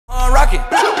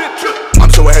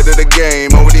of the game,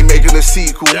 already making a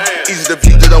sequel. Easy to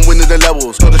view that I'm winning the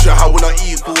levels, gotta show how we're not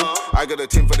equal. I got a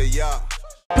team for the yacht.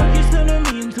 I'm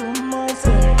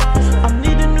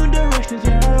needing new directions,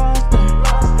 yeah, I lost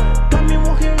it. Got me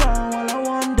walking around while I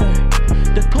wonder.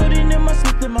 The coding in my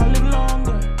system, I live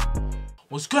longer.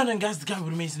 What's going on, guys? The guy with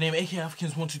the amazing name, aka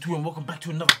Africans122, and welcome back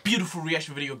to another beautiful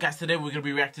reaction video. Guys, today we're gonna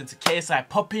be reacting to KSI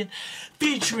Poppin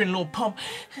featuring Lil Pump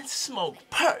and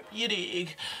Smokepurpp, you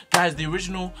dig? Guys, the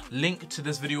original link to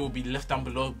this video will be left down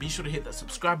below. Be sure to hit that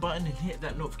subscribe button and hit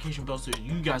that notification bell so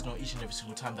you guys know each and every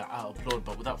single time that I upload.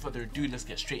 But without further ado, let's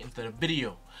get straight into the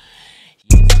video.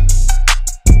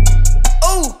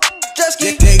 Oh, just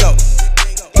keep. There you go.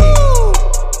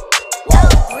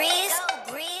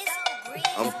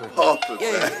 I'm popping.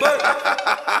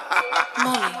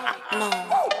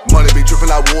 Money be dripping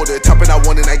like water, tapping I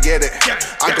want and I get it.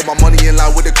 I got my money in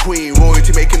line with the queen,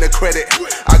 royalty making the credit.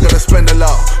 I gotta spend a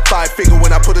lot, 5 figure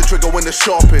when I put a trigger when the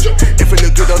shopping. If it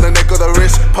look good on the neck or the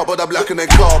wrist, pop it up black and then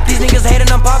carpet. These niggas hating,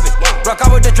 I'm popping. Rock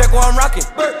out with the Draco, I'm rocking.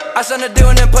 I sent a deal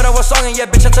and then put out a song and yeah,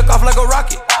 bitch, I took off like a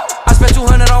rocket. I spent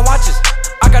 200 on watches.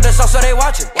 I got the sauce so they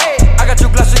watching. I got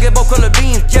 2 glasses to get both color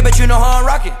beams. Yeah, bitch, you know how I'm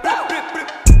rocking.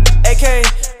 AK,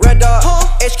 red dot,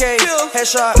 HK,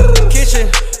 headshot, kitchen,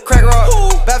 crack rock,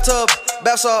 bathtub,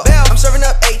 bath salt. I'm serving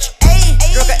up H,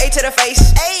 drunk a A to the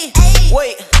face.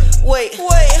 Wait,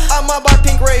 I'm my by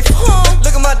pink rave.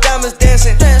 Look at my diamonds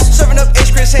dancing, serving up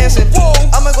H Chris Hansen.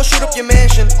 I'ma go shoot up your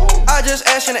mansion. I just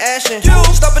ashin'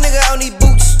 stop a nigga, I don't need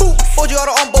boots. Hold you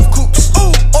auto on both coops.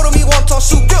 Order me wonton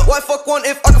soup. Why fuck one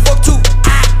if I can fuck 2?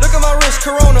 Look at my wrist,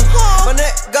 Corona. My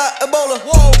neck got Ebola.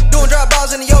 Doing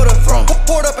drive-bys in the Yoda.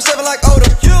 Poured up a 7 like Oda.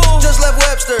 Just left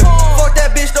Webster. Fuck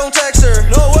that bitch, don't text her.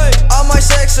 No way, I might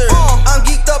sex her. I'm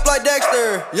geeked up like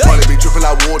Dexter. Money be dripping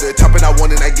like water, tapping I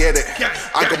want and I get it.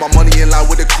 I got my money in line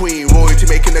with the queen, royalty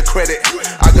making the credit.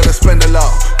 I gotta spend a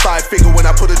lot, 5 figure when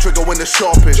I put a trigger when the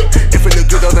shopping. If it look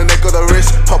good on the neck or the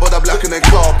wrist, pop it up black and then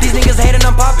carpet. These niggas hating,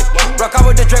 I'm popping. Rock out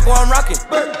with the Draco, I'm rocking.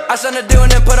 I sent a deal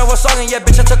and then put out a song and yeah,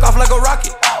 bitch, I took off like a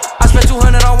rocket. I spent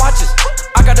 200 on watches.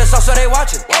 I got the sauce so they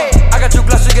watching. I got 2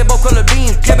 glasses to get both color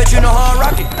beams. Yeah, bitch, you know how I'm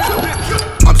rocking.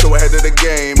 I'm so ahead of the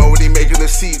game, already making a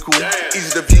sequel.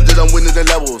 Easy to view that I'm winning the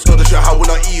levels, gotta show how we're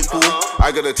not equal. I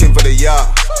got a team for the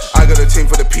yacht, I got a team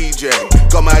for the PJ.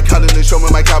 Got my accountant and show me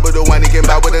my capital when he came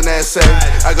back with an essay.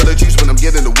 I got a juice when I'm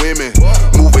getting the women,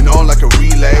 moving on like a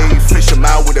relay. Fish 'em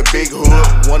out with a big hook,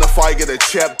 wanna fight, get a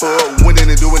check book.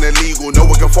 Winning and doing illegal, no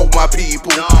one can fuck my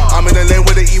people. I'm in the lane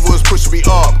where the evil is pushing me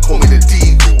up, call me the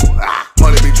Deagle.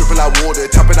 Money be dripping like water,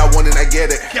 tapping I want and I get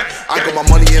it. I got my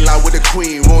money in line with the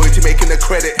queen, royalty making the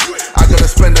credit. I gotta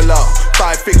spend a lot,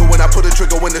 5 figure when I put a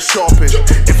trigger when the shopping.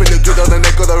 If it look good on the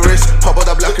neck or the wrist, pop it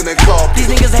up black and then carpet. These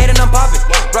niggas hating, I'm popping.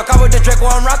 Rock out with the Draco,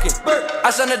 I'm rocking.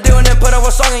 I sent a deal and then put out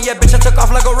a song and yeah, bitch, I took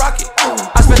off like a rocket.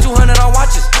 I spent 200 on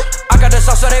watches. I got the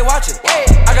sauce so they watching.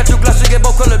 I got 2 glasses to get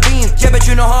both color beams. Yeah, bitch,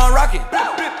 you know how I'm rocking.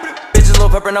 Bitches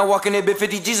Lil Pepper, now walking it, bit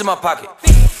 50 G's in my pocket.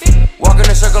 Walk in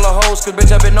a circle of hoes, cause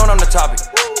bitch, I been known on the topic.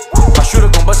 My shooter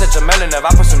gon' bust at your melon if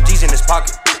I put some G's in his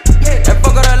pocket. And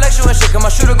fuck all that lecture and shit, cause my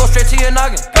shooter go straight to your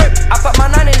noggin. I pop my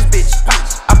 9 in his bitch.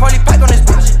 I probably pack on his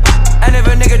bitch. And if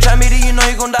a nigga try me to, you know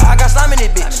he gon' die. I got slime in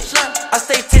it, bitch. I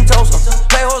stay 10 toes,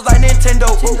 play hoes like Nintendo.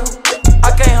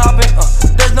 I can't hop in,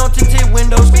 there's no tinted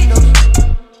windows.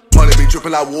 Money be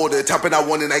dripping like water, tapping I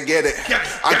want and I get it.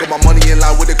 I got my money in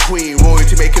line with the queen,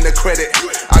 royalty making the credit.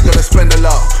 I gotta spend a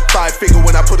lot, 5 figure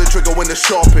when I put a trigger when the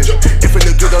shopping. If it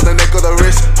look good on the neck or the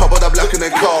wrist, pop it up black and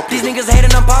then carpet. These niggas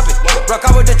hating, I'm popping. Rock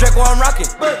out with the Draco, I'm rocking.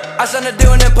 I sent a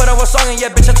deal and then put out a song and yeah,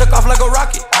 bitch, I took off like a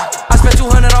rocket. I spent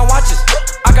 200 on watches.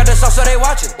 I got the sauce so they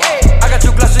watching. I got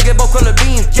 2 glasses to get both color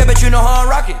beams. Yeah, bitch, you know how I'm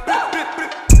rocking.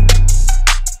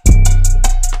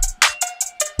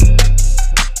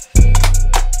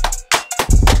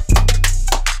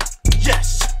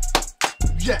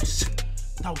 Yes,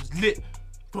 that was lit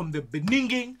from the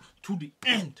beginning to the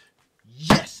end.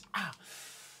 Yes,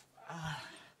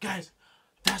 guys,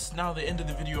 that's now the end of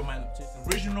the video, man.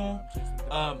 The original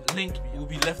link will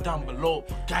be left down below.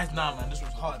 Guys, nah, man, this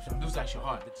was hard. This was actually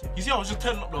hard. You see, I was just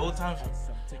turning up the whole time,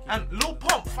 and Lil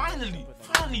Pump finally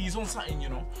he's on something, you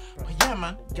know. But yeah,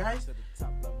 man, guys,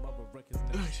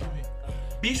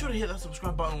 be sure to hit that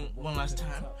subscribe button one last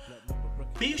time.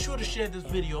 Be sure to share this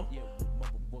video.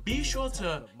 Be sure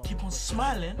to keep on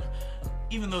smiling,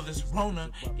 even though this Rona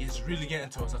is really getting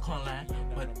to us, I can't lie,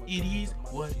 but it is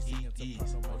what it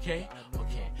is, okay?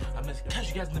 I'm gonna catch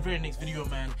you guys in the very next video,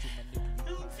 man.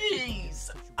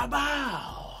 Peace.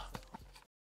 Abow.